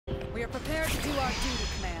prepared to do our duty,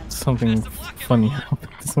 command. Something funny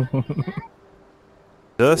happened.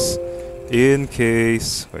 Just in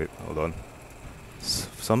case. Wait, hold on.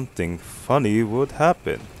 Something funny would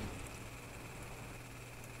happen.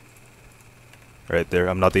 Right there,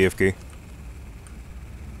 I'm not AFK.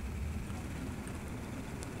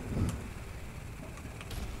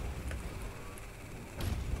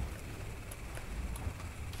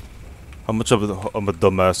 How much of a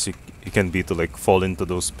dumbass he can be to like fall into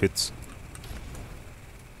those pits?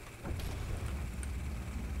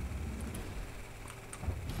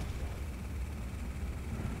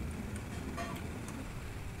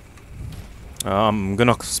 I'm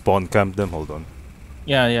gonna spawn camp them, hold on.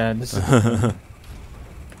 Yeah, this is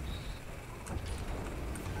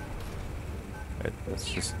Right, let's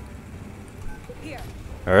just... Here.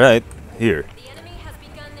 Alright, here. The enemy has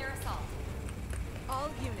begun their assault. All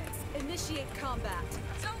units, initiate combat.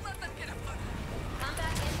 Don't let them get a foot.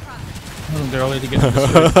 Combat in progress. oh, they're already getting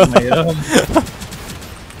destroyed from my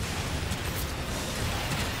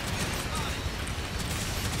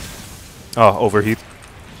Oh, overheat.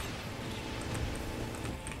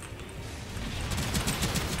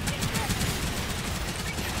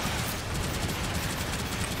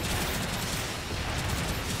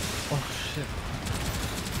 Oh shit.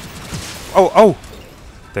 Oh!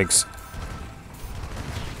 Thanks.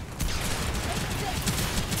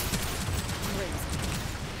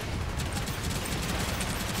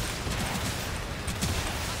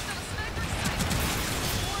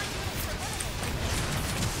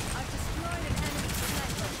 I've destroyed an enemy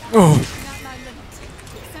sniper. Oh! Not my limit.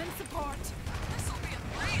 Send support. This'll be a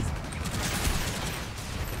breeze.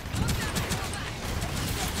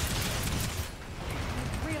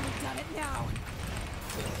 You've really done it now.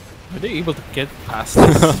 Are they able to get past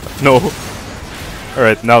this? No.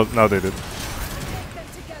 Alright, now they did. Take them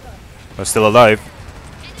together. I'm still alive.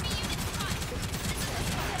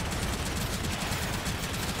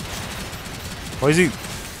 Why is he... We'll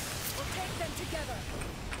take them together.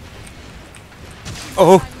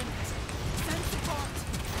 Oh! My limit. Send support.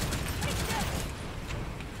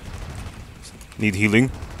 Need healing.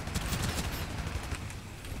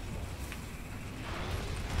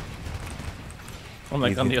 I'm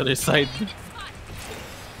like on the other side.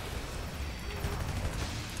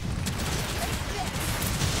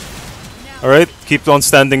 Alright, keep on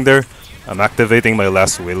standing there. I'm activating my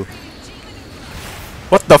last will.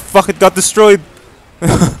 What the fuck? It got destroyed!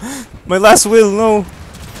 My last will, no! Not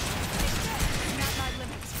my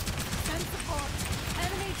limit. Send support.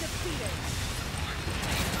 Enemy defeated.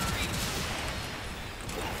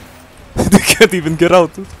 They can't even get out.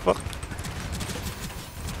 What the fuck?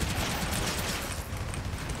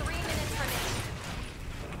 3 minutes remaining.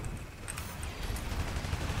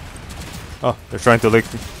 Oh, they're trying to like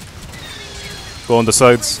go on the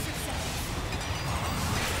sides.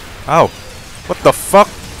 Ow! What the fuck?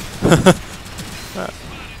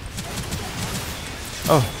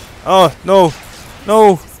 Oh no!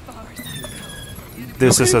 No!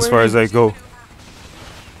 This is as far as I go.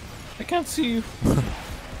 I can't see you.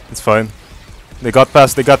 It's fine. They got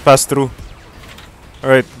past through.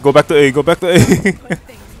 Alright, go back to A, go back to A. Put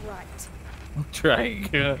things right. I'm trying.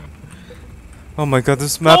 Oh my god,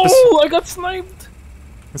 this map is Oh, I got sniped.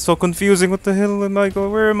 it's so confusing. What the hell am I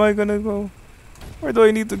going? Where am I gonna go? Where do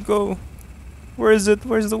I need to go? Where is it?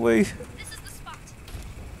 Where's the way? This is the spot.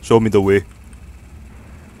 Show me the way.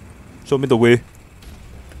 Show me the way.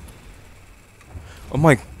 Oh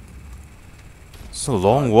my. It's a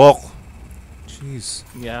long walk. Jeez.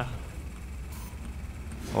 Yeah.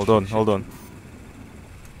 Hold on, hold on.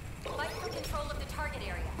 Fight for control of the target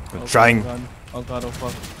area. I'm Oh, trying. God. Oh god, oh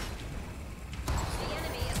fuck. The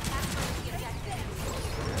enemy is capturing the objective.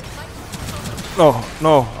 Fight for control of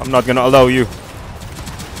No, no, I'm not gonna allow you.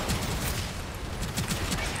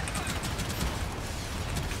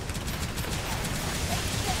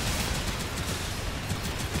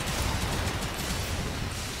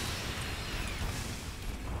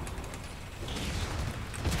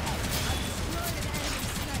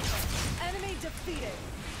 Enemy defeated.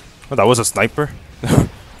 Oh, that was a sniper. Take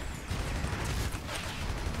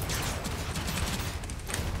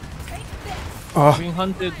this. Oh, Being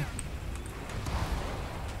hunted.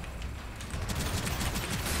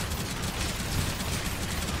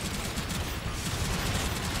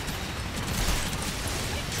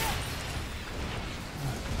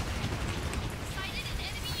 sighted an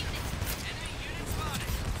enemy unit. Enemy unit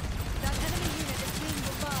spotted. That enemy unit is being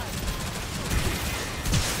revived.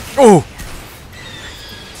 oh!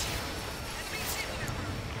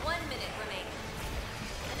 1 minute remaining.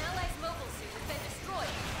 An ally's mobile suit has been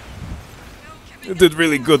destroyed. You did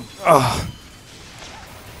really good. Ah.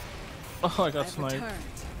 Oh, I got I've sniped. returned.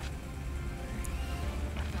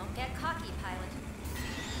 Don't get cocky, pilot.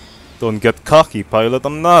 Don't get cocky, pilot.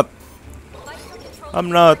 I'm not. Fight for control I'm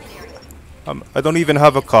of the not. assignment area. I don't even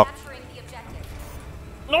have a cock. Capturing the objective.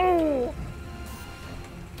 No!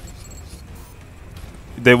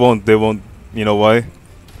 They won't. They won't. You know why?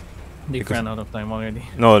 They Because- ran out of time already.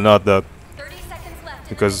 No, not that. 30 seconds left.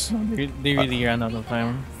 Because They really ran out of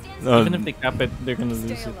time. uh, Even if they cap it, they're gonna lose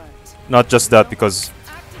Stay it. alert. not just that. Because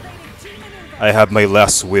Activating G maneuver. I have my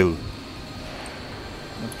last will,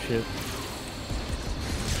 Oh, shit.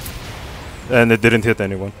 and it didn't hit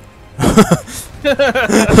anyone.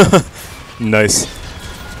 Nice.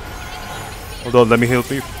 Hold on. Let me help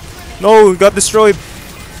you. No, it got destroyed.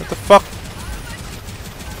 What the fuck?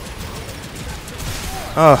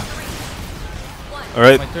 Ah. All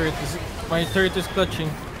right. My turret is clutching.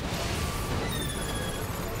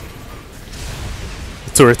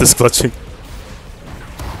 The turret is clutching.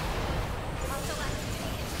 Hostile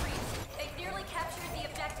activity increased. They've nearly captured the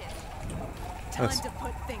objective. Time Yes. to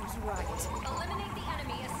put things right. Eliminate the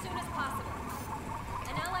enemy as soon as possible.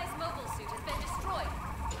 An ally's mobile suit has been destroyed.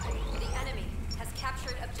 The enemy has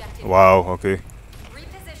captured objective. Wow. Okay.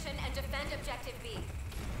 Reposition and defend objective B.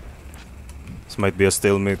 This might be a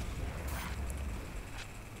stalemate.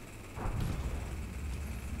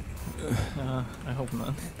 I hope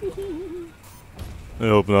not. I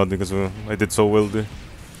hope not, because I did so well there.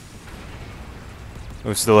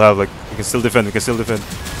 We still have, like, we can still defend. We can still defend.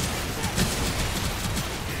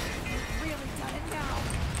 Really done it now.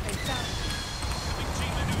 They found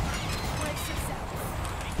it. Great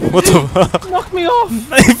success. What the fuck? Knock me off!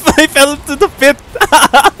 I fell into the pit!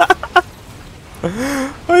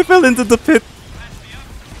 I fell into the pit!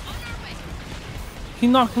 He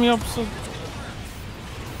knocked me up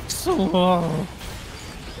so low.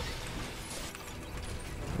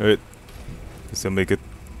 Alright. I still make it.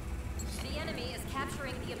 The enemy is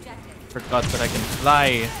capturing the objective. Forgot that I can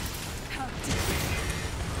fly. How dare you.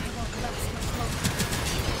 I won't last much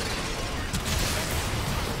longer.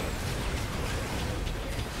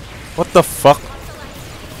 What the fuck?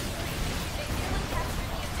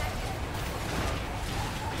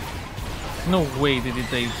 No way did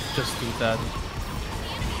they just do that.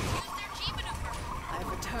 I've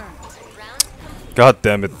returned. Round complete. God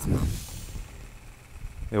damn it.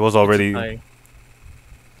 It was already. I,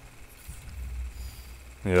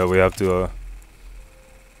 Yeah, we have to.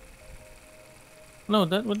 no,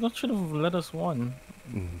 that should have let us won.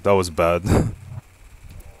 That was bad.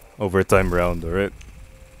 Overtime round, alright?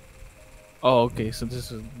 Oh, okay, so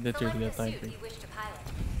this is literally a Select the time suit thing. you wish to pilot.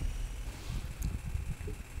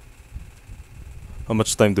 How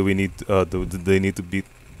much time do we need? Do they need to beat?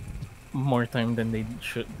 More time than they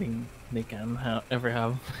can ever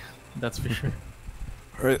have. That's for sure.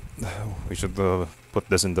 Alright. We should put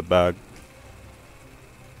this in the bag.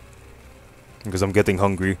 Because I'm getting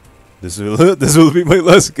hungry. This will this will be my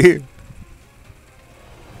last game.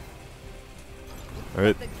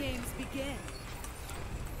 Alright, The games begin.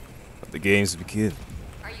 let the games begin.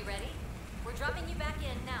 Are you ready? We're dropping you back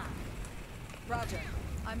in now. Roger.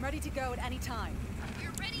 I'm ready to go at any time.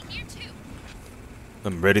 You're ready here too.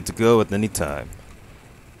 I'm ready to go at any time.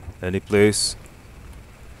 Any place.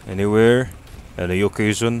 Anywhere. Any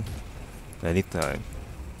occasion. Anytime.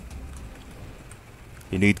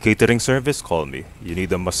 You need catering service? Call me. You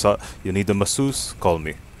need a masseuse? Call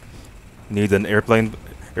me. Need an airplane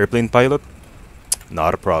pilot?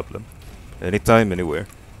 Not a problem. Anytime, anywhere.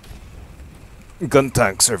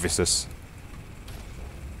 Guntank services.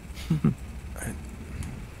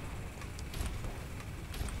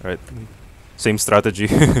 Alright. Same strategy.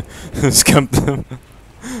 Scam them.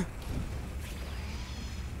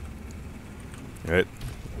 Alright.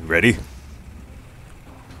 Ready?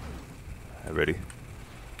 Ready.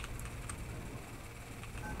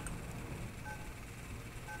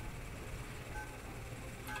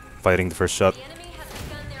 Fighting the first shot. The enemy has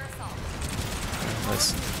begun their assault.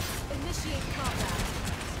 Nice. Initiate combat.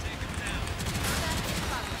 Combat in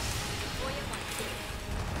progress. Deploy at once.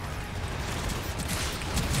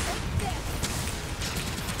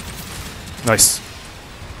 Nice.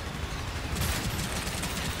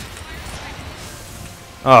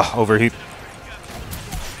 Ah, overheat.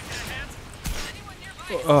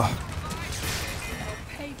 I'll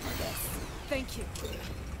pay for this. Thank you.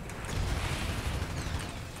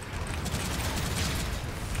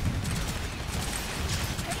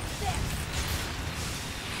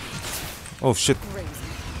 Oh shit. Crazy.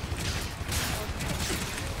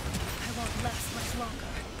 I won't last much longer.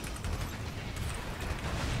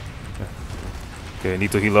 Okay, I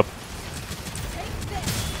need to heal up. Take this.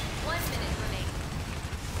 1 minute remaining.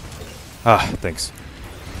 Ah, thanks.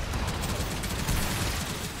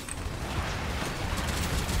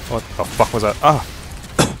 What the fuck was that? Ah!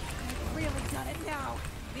 I've really done it now.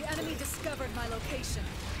 The enemy discovered my location.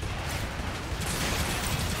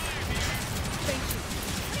 Thank you.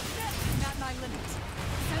 I'm at my limit.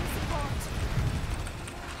 Send support.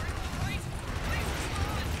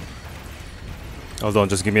 Hold on,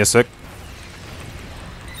 just give me a sec.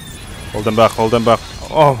 Hold them back, hold them back.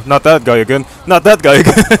 Oh, not that guy again. Not that guy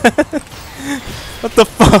again. What the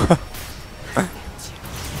fuck?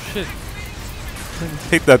 Shit.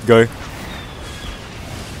 Hate that guy.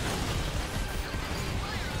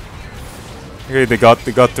 Okay, they got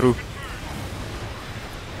through.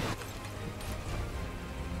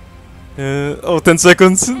 Oh, 10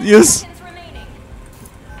 seconds. Yes. Seconds remaining.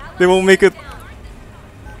 They won't make it.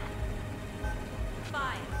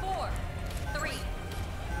 5, 4, 3,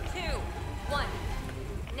 2, 1.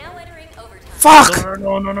 Now entering overtime. Fuck!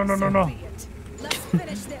 No. Be it. Let's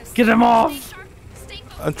finish this. Get him off!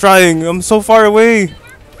 I'm trying. I'm so far away.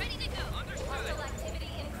 Hostile activity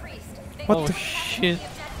increased. What Oh the- shit.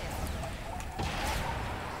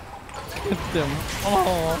 Objective. Get them.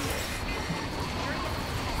 Oh.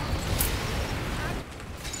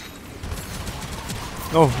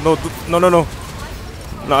 No, no, no, no, no.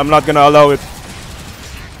 No, I'm not gonna allow it.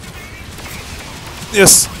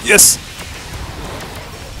 Yes, yes.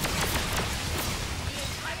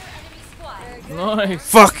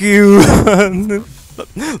 Nice. Fuck you.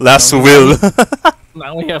 Last will.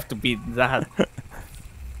 Now we have to beat that.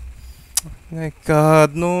 My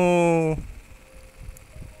God, no.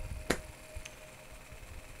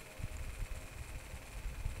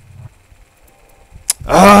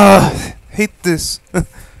 Ah, hate this.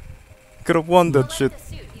 Could have won that shit.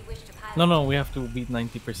 No, we have to beat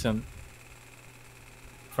 90%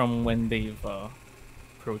 from when they've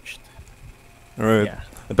approached. Alright. Yeah.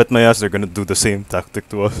 I bet my ass they're gonna do the same tactic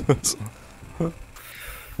to us.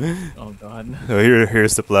 Oh god. So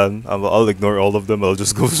here's the plan. I'll ignore all of them. I'll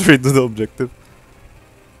just go straight to the objective.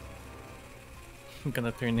 I'm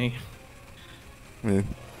gonna turn A. Yeah.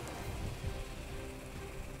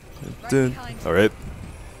 Right behind you. Alright.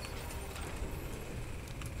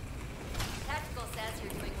 Tactical says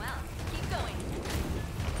you're doing well. Keep going.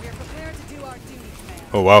 We are prepared to do our duty, Command.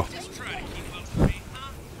 Oh wow. Take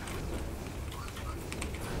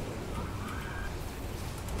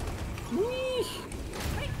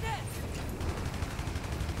this.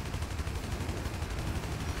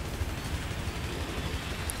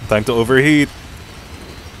 Time to overheat.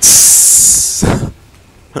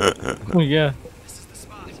 Oh yeah.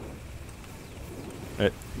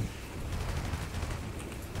 Right.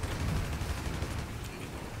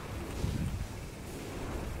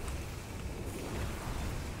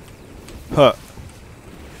 Huh.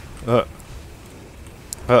 Huh.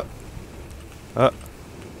 Huh. Huh.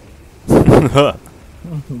 Huh.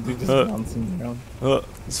 They're just Uh. bouncing around. Huh.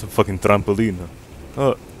 It's a fucking trampoline.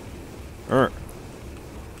 Huh. Huh.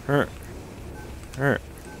 Huh. Huh.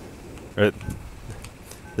 Right.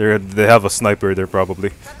 They have a sniper there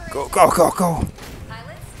probably. Go, go, go, go!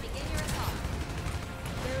 Pilots, begin your assault.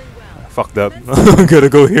 Very well. Fuck that. I'm gonna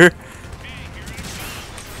go here.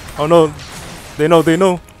 Oh no. They know, they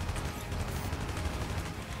know.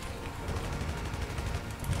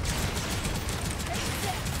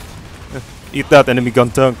 Eat that, enemy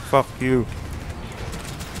Guntank. Fuck you.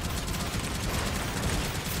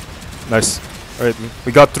 Nice. Alright,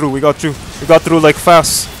 we got through, we got through. We got through like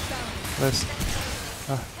fast. Nice.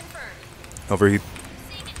 Confirmed. Overheat.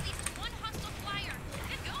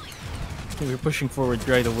 We're pushing forward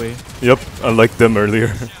right away. Yep, unlike them earlier.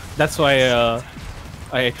 That's why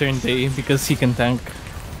I turned A because he can tank.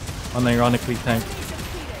 Unironically tank.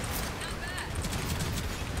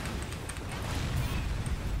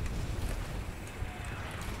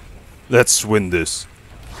 Let's win this.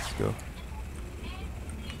 Let's go.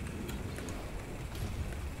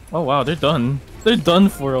 Oh wow, they're done. They're done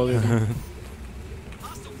for already.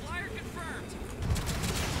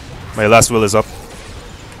 My last will is up.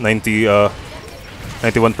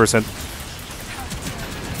 91%.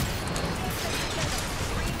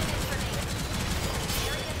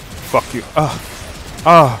 Fuck you. Ah.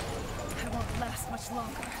 Ah. I won't last much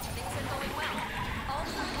longer. Things are going well. All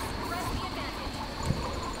troops, press the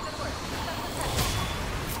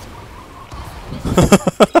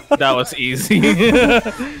advantage. That was easy.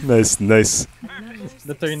 Nice, nice.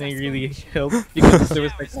 The turn A really helped because there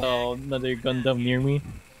was like another Gundam near me.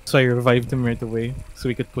 So I revived him right away so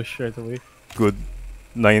we could push right away. Good.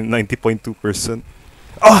 90.2%.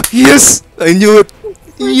 Ah, yes! I knew it!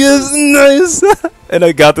 Yes, nice! And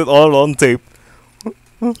I got it all on tape.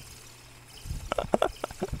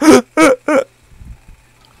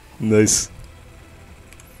 Nice.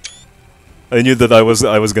 I knew that I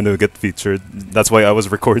was gonna get featured. That's why I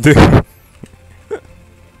was recording.